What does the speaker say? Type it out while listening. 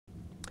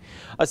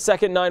A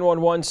second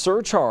 911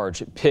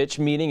 surcharge pitch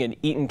meeting in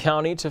Eaton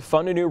County to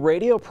fund a new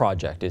radio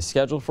project is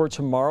scheduled for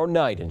tomorrow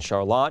night in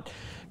Charlotte.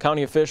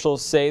 County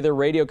officials say the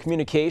radio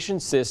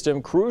communication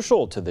system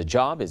crucial to the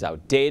job is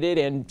outdated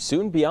and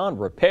soon beyond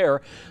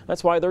repair.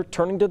 That's why they're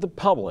turning to the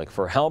public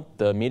for help.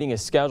 The meeting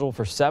is scheduled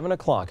for 7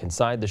 o'clock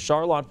inside the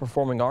Charlotte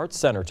Performing Arts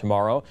Center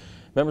tomorrow.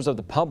 Members of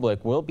the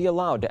public will be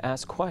allowed to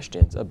ask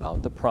questions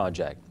about the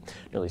project.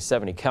 Nearly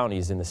 70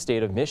 counties in the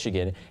state of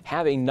Michigan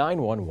have a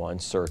 911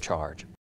 surcharge.